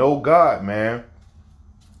to know God, man,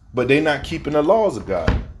 but they're not keeping the laws of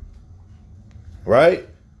God. Right?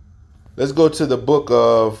 Let's go to the book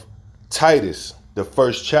of Titus, the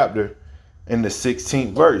 1st chapter and the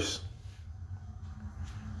 16th verse.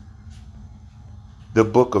 The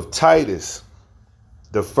book of Titus,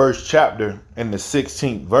 the 1st chapter and the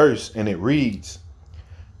 16th verse, and it reads,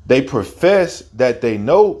 they profess that they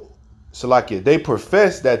know, they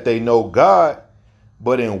profess that they know God,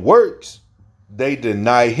 but in works they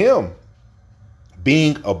deny him,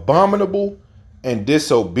 being abominable and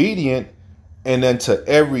disobedient, and unto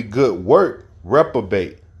every good work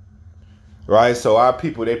reprobate. Right? So our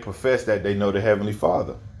people, they profess that they know the Heavenly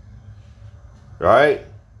Father. Right?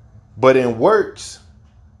 But in works,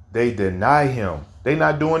 they deny him. They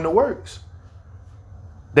not doing the works.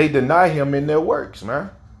 They deny him in their works, man.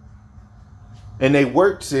 And their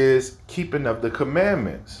works is keeping of the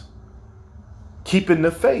commandments, keeping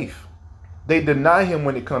the faith. They deny him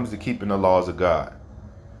when it comes to keeping the laws of God.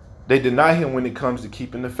 They deny him when it comes to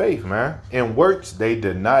keeping the faith, man. In works, they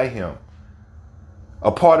deny him.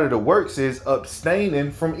 A part of the works is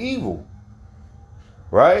abstaining from evil.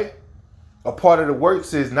 Right? A part of the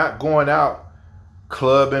works is not going out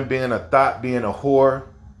clubbing, being a thought, being a whore,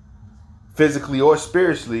 physically or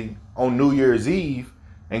spiritually, on New Year's Eve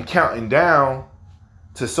and counting down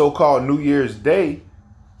to so-called New Year's Day.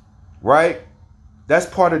 Right? That's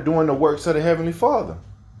part of doing the works of the Heavenly Father.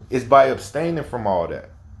 It's by abstaining from all that.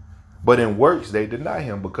 But in works, they deny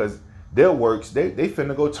him because their works, they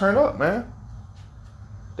finna go turn up, man.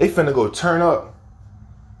 They finna go turn up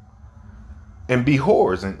and be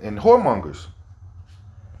whores and whoremongers.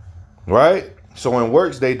 Right? So in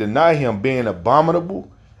works, they deny him, being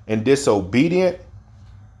abominable and disobedient,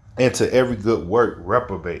 and to every good work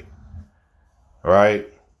reprobate.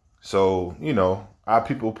 Right? So, our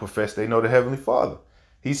people profess they know the Heavenly Father.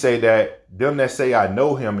 He say that them that say I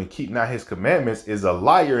know him and keep not his commandments is a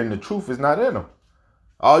liar, and the truth is not in them.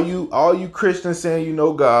 All you Christians saying you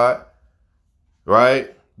know God,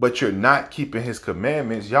 right? But you're not keeping his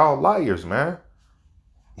commandments, y'all liars, man.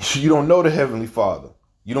 You don't know the Heavenly Father.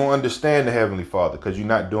 You don't understand the Heavenly Father because you're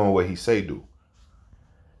not doing what he say do.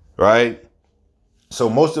 Right?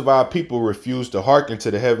 So most of our people refuse to hearken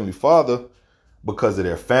to the Heavenly Father because of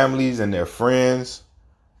their families and their friends.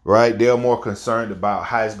 Right? They're more concerned about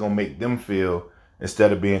how it's going to make them feel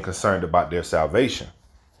instead of being concerned about their salvation.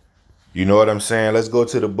 You know what I'm saying? Let's go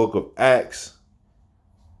to the book of Acts,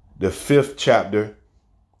 the 5th chapter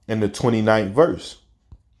and the 29th verse.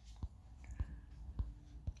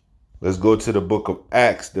 Let's go to the book of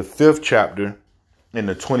Acts, the 5th chapter and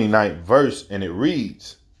the 29th verse, and it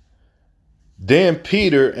reads, then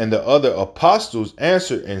Peter and the other apostles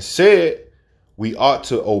answered and said, we ought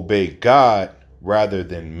to obey God rather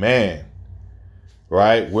than man.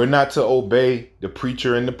 Right? We're not to obey the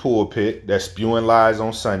preacher in the pulpit that's spewing lies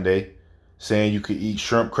on Sunday, saying you could eat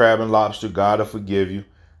shrimp, crab, and lobster, God will forgive you,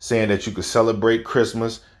 saying that you could celebrate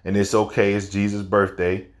Christmas and it's okay, it's Jesus'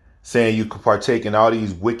 birthday, saying you could partake in all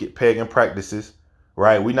these wicked pagan practices.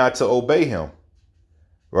 Right? We're not to obey him.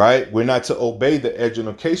 Right? We're not to obey the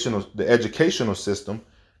educational system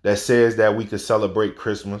that says that we could celebrate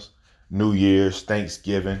Christmas, New Year's,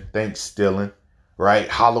 Thanksgiving, Thanksgiving, right?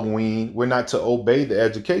 Halloween. We're not to obey the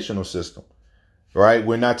educational system, right?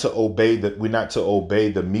 We're not to obey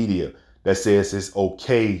the media that says it's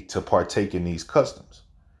okay to partake in these customs,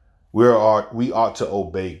 We ought to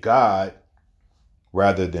obey God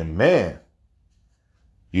rather than man.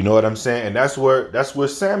 You know what I'm saying? And that's where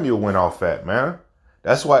Samuel went off at, man.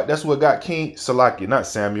 That's what got King Salakia, not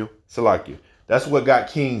Samuel, Salakia. That's what got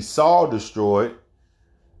King Saul destroyed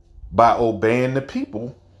by obeying the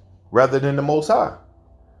people rather than the Most High.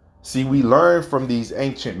 See, we learn from these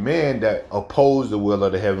ancient men that oppose the will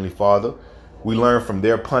of the Heavenly Father. We learn from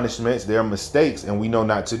their punishments, their mistakes, and we know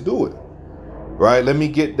not to do it. Right? Let me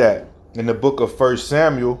get that in the book of 1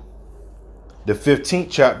 Samuel, the 15th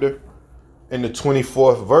chapter, in the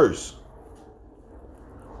 24th verse.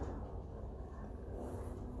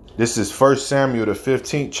 This is 1 Samuel, the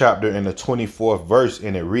 15th chapter, in the 24th verse,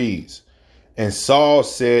 and it reads, "And Saul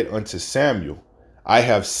said unto Samuel, I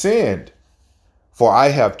have sinned, for I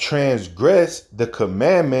have transgressed the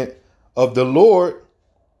commandment of the Lord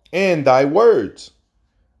and thy words,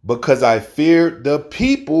 because I feared the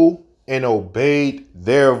people and obeyed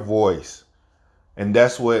their voice." And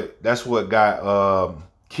that's what got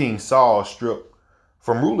King Saul stripped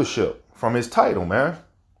from rulership, from his title, man.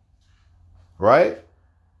 Right?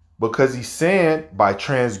 Because he sinned by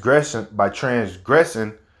transgressing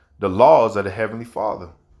the laws of the Heavenly Father,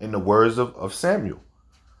 in the words of Samuel.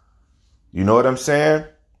 You know what I'm saying?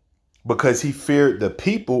 Because he feared the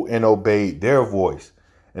people and obeyed their voice.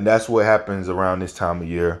 And that's what happens around this time of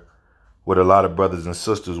year with a lot of brothers and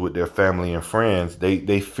sisters with their family and friends.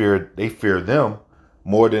 They fear them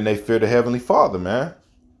more than they fear the Heavenly Father, man.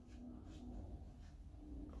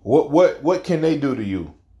 What can they do to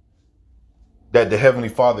you that the Heavenly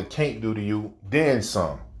Father can't do to you? Then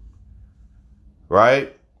some.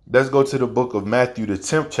 Right? Let's go to the book of Matthew, the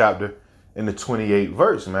 10th chapter, in the 28th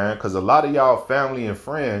verse, man. Because a lot of y'all family and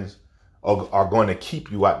friends are going to keep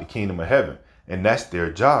you out the kingdom of heaven. And that's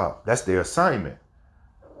their job. That's their assignment.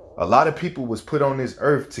 A lot of people was put on this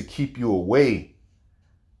earth to keep you away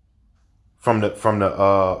from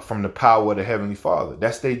the power of the Heavenly Father.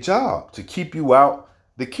 That's their job, to keep you out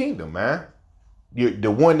the kingdom, man. You're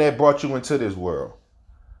the one that brought you into this world.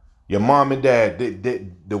 Your mom and dad,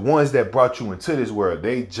 the ones that brought you into this world,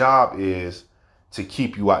 their job is to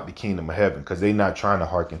keep you out the kingdom of heaven, because they're not trying to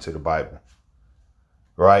hearken to the Bible.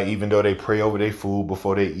 Right? Even though they pray over their food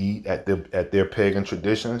before they eat at their pagan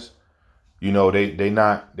traditions, you know, they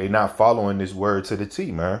not following this word to the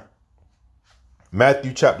T, man.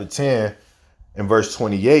 Matthew chapter 10 and verse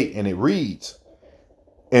 28, and it reads,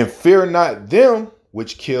 "And fear not them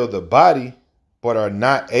which kill the body, but are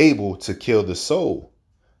not able to kill the soul."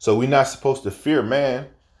 So we're not supposed to fear man.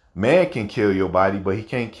 Man can kill your body, but he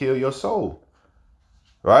can't kill your soul.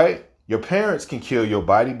 Right? Your parents can kill your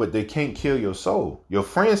body, but they can't kill your soul. Your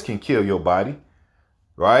friends can kill your body.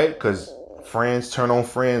 Right? Because friends turn on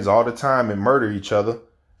friends all the time and murder each other.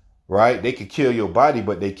 Right? They can kill your body,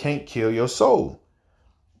 but they can't kill your soul.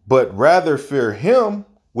 But rather fear him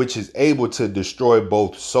which is able to destroy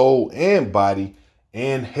both soul and body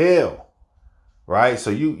in hell. Right? So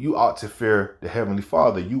you ought to fear the Heavenly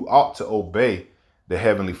Father. You ought to obey the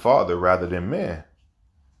Heavenly Father rather than man.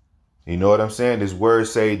 You know what I'm saying? This word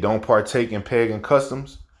say, don't partake in pagan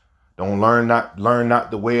customs. Don't learn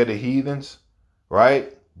not the way of the heathens.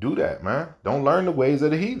 Right? Do that, man. Don't learn the ways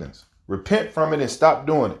of the heathens. Repent from it and stop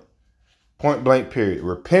doing it. Point blank, period.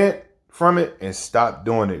 Repent from it and stop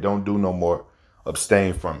doing it. Don't do no more.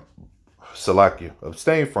 Abstain from it. Salakia.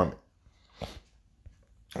 Abstain from it.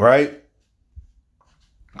 Right?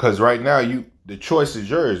 Because right now, the choice is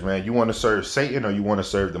yours, man. You want to serve Satan or you want to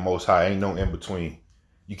serve the Most High. Ain't no in between.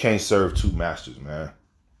 You can't serve two masters, man.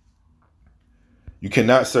 You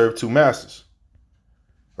cannot serve two masters.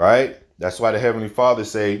 Right? That's why the Heavenly Father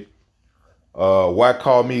say, why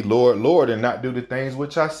call me Lord, Lord, and not do the things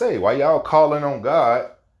which I say? Why y'all calling on God,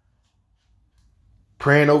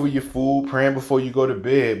 praying over your food, praying before you go to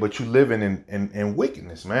bed, but you living in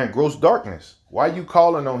wickedness, man, gross darkness? Why you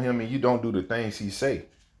calling on him and you don't do the things he say?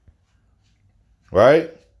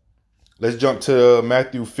 Right? Let's jump to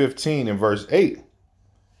Matthew 15 and verse 8.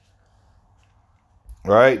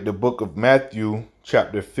 Right? The book of Matthew,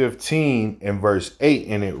 chapter 15 and verse 8,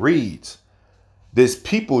 and it reads, "This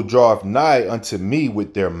people draweth nigh unto me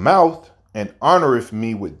with their mouth, and honoreth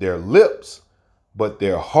me with their lips, but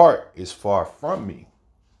their heart is far from me."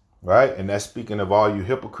 Right? And that's speaking of all you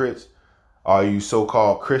hypocrites, all you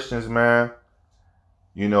so-called Christians, man.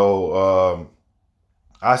 You know,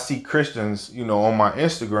 I see Christians, you know, on my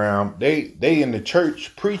Instagram, they in the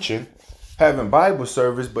church preaching, having Bible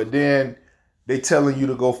service, but then they telling you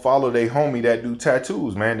to go follow their homie that do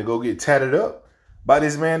tattoos, man, to go get tatted up by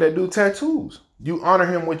this man that do tattoos. You honor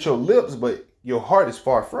him with your lips, but your heart is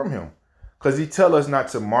far from him, because he tell us not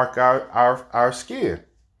to mark our skin.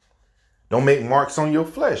 Don't make marks on your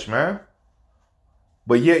flesh, man.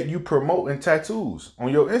 But yet you promoting tattoos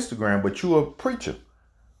on your Instagram, but you a preacher.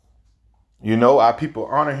 You know, our people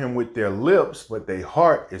honor him with their lips, but their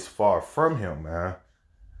heart is far from him, man.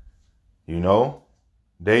 You know,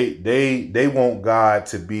 they want God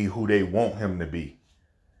to be who they want him to be.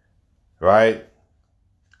 Right?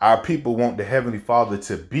 Our people want the Heavenly Father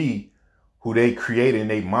to be who they create in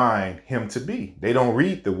their mind him to be. They don't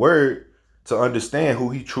read the word to understand who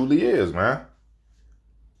he truly is, man.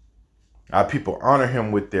 Our people honor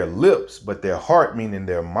him with their lips, but their heart, meaning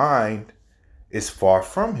their mind, is far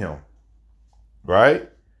from him. Right?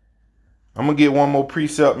 I'm going to get one more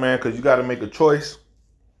precept, man, because you got to make a choice.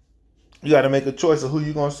 You got to make a choice of who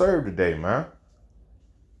you're going to serve today, man.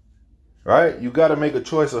 Right? You got to make a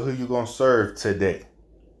choice of who you're going to serve today.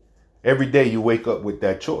 Every day you wake up with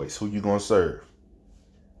that choice. Who you going to serve?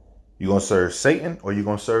 You going to serve Satan or you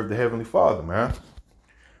going to serve the Heavenly Father, man?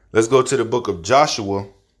 Let's go to the book of Joshua,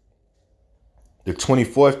 the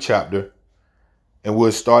 24th chapter, and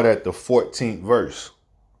we'll start at the 14th verse.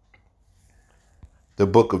 The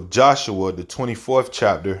book of Joshua, the 24th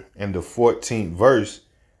chapter and the 14th verse,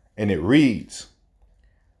 and it reads,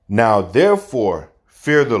 "Now therefore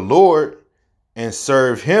fear the Lord and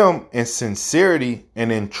serve him in sincerity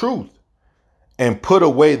and in truth, and put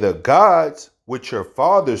away the gods which your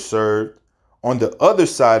fathers served on the other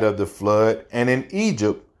side of the flood and in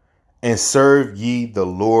Egypt, and serve ye the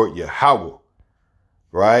Lord Yahweh."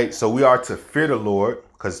 Right? So we are to fear the Lord,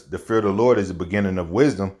 because the fear of the Lord is the beginning of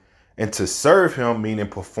wisdom, and to serve him, meaning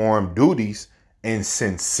perform duties in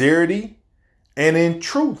sincerity and in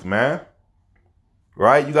truth, man.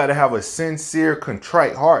 Right? You got to have a sincere,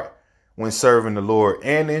 contrite heart when serving the Lord,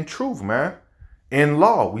 and in truth, man. In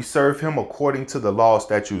law, we serve him according to the law,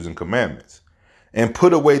 statutes, and commandments. And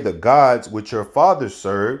put away the gods which your fathers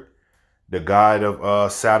served, the god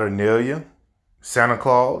of Saturnalia, Santa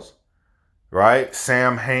Claus, right?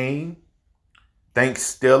 Samhain,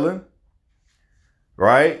 Thanksgiving,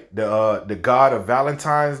 right? The god of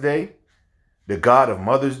Valentine's Day, the god of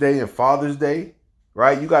Mother's Day and Father's Day,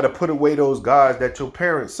 right? You got to put away those gods that your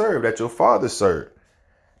parents served, that your father served,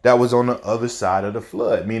 that was on the other side of the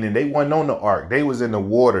flood, meaning they weren't on the ark. They was in the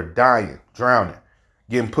water, dying, drowning,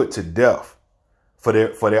 getting put to death for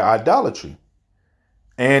their idolatry.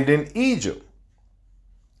 And in Egypt,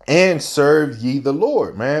 and serve ye the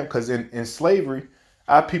Lord, man. Because in slavery,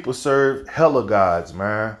 our people served hella gods,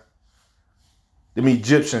 man. Them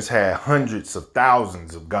Egyptians had hundreds of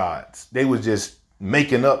thousands of gods. They was just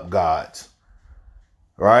making up gods,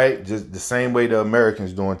 right? Just the same way the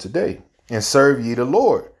Americans doing today. And serve ye the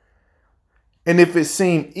Lord. And if it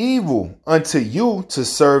seem evil unto you to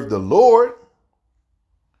serve the Lord,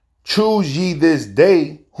 choose ye this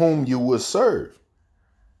day whom you will serve.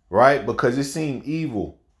 Right? Because it seemed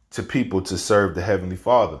evil to people to serve the Heavenly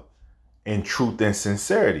Father in truth and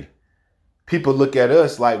sincerity. People look at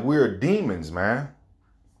us like we're demons, man.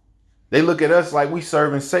 They look at us like we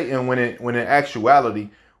serving Satan when in actuality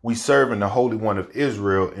we serving the Holy One of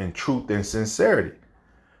Israel in truth and sincerity.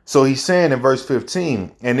 So he's saying in verse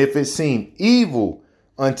 15, "And if it seem evil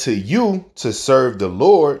unto you to serve the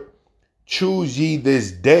Lord, choose ye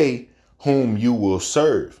this day whom you will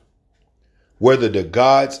serve. Whether the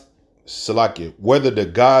gods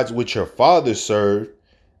which your fathers served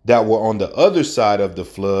that were on the other side of the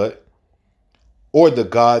flood, or the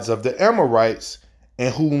gods of the Amorites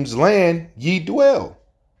in whose land ye dwell."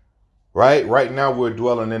 Right? Right now we're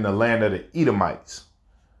dwelling in the land of the Edomites.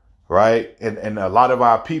 Right? And a lot of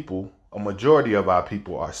our people, a majority of our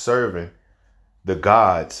people are serving the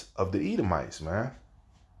gods of the Edomites, man.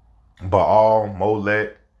 Baal,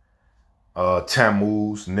 Molech,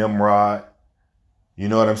 Tammuz, Nimrod. You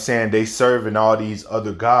know what I'm saying? They serving all these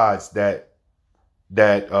other gods that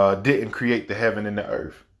didn't create the heaven and the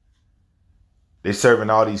earth. They serving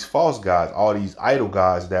all these false gods, all these idol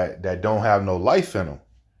gods that don't have no life in them.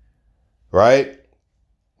 Right?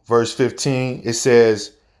 Verse 15, it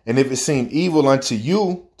says, "And if it seem evil unto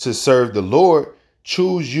you to serve the Lord,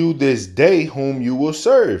 choose you this day whom you will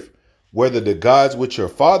serve, whether the gods which your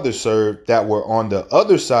fathers served that were on the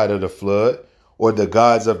other side of the flood, or the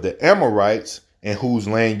gods of the Amorites in whose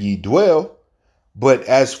land ye dwell. But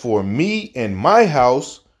as for me and my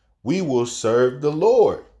house, we will serve the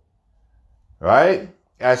Lord." Right?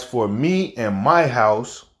 As for me and my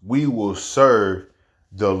house, we will serve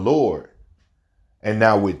the Lord. And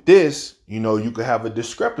now with this, you know, you could have a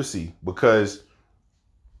discrepancy because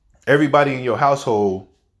everybody in your household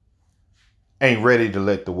ain't ready to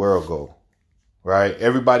let the world go. Right?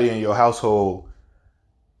 Everybody in your household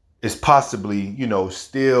is possibly, you know,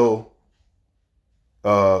 still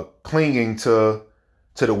clinging to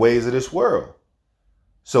to the ways of this world.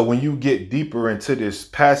 So when you get deeper into this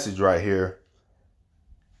passage right here,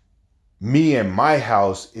 me and my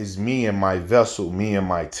house is me and my vessel, me and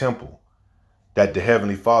my temple that the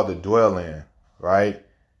Heavenly Father dwell in, right?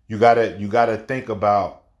 You gotta think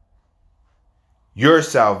about your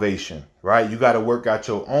salvation, right? You gotta work out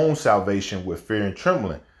your own salvation with fear and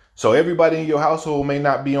trembling. So everybody in your household may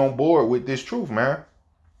not be on board with this truth, man.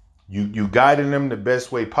 You guiding them the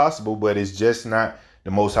best way possible, but it's just not,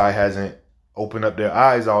 the Most High hasn't opened up their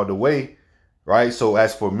eyes all the way, right? So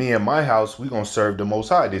as for me and my house, we're going to serve the Most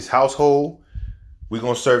High. This household, we're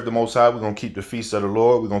going to serve the Most High. We're going to keep the feasts of the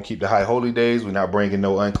Lord. We're going to keep the high holy days. We're not bringing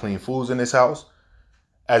no unclean foods in this house,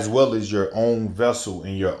 as well as your own vessel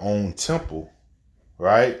in your own temple,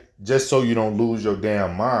 right? Just so you don't lose your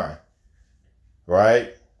damn mind,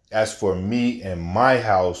 right? As for me and my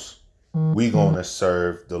house, we going to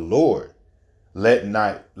serve the Lord. Let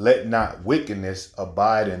not wickedness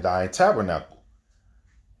abide in thy tabernacle.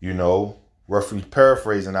 You know, roughly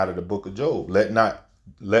paraphrasing out of the book of Job. Let not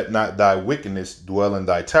thy wickedness dwell in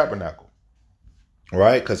thy tabernacle.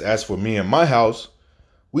 Right? Because as for me and my house,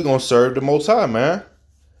 we going to serve the Most High, man.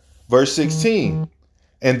 Verse 16.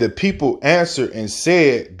 And the people answered and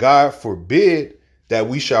said, God forbid that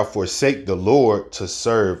we shall forsake the Lord to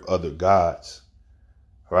serve other gods.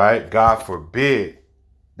 Right? God forbid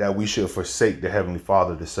that we should forsake the Heavenly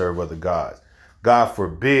Father to serve other gods. God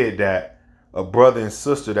forbid that a brother and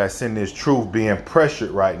sister that's in this truth being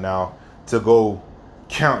pressured right now to go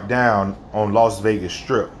count down on Las Vegas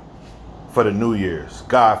Strip for the New Year's.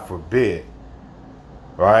 God forbid.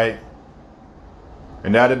 Right?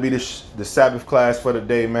 And that'll be the Sabbath class for the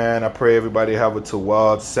day, man. I pray everybody have a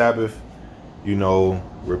Tawad Sabbath. You know,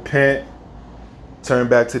 repent. Turn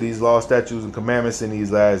back to these law, statutes, and commandments in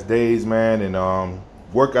these last days, man. And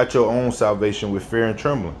work out your own salvation with fear and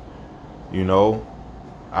trembling. You know,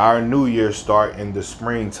 our new year start in the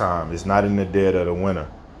springtime. It's not in the dead of the winter.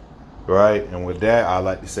 Right? And with that, I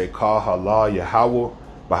like to say, Kal Halal Yahweh,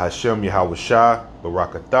 Bahashem Yahweh Shah,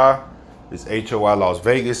 Barakatah. It's H.O.I. Las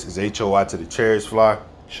Vegas. It's H.O.I. to the chariots fly.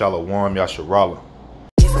 Shalom Yasharallah.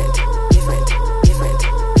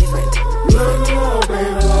 Learn the law, obey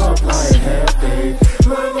the law, apply it, have faith.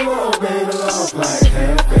 Learn the law, obey the law, apply it,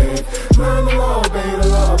 have faith. Learn the law, obey the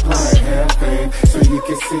law, apply it, have faith. So you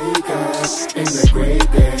can see God in the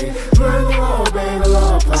great day.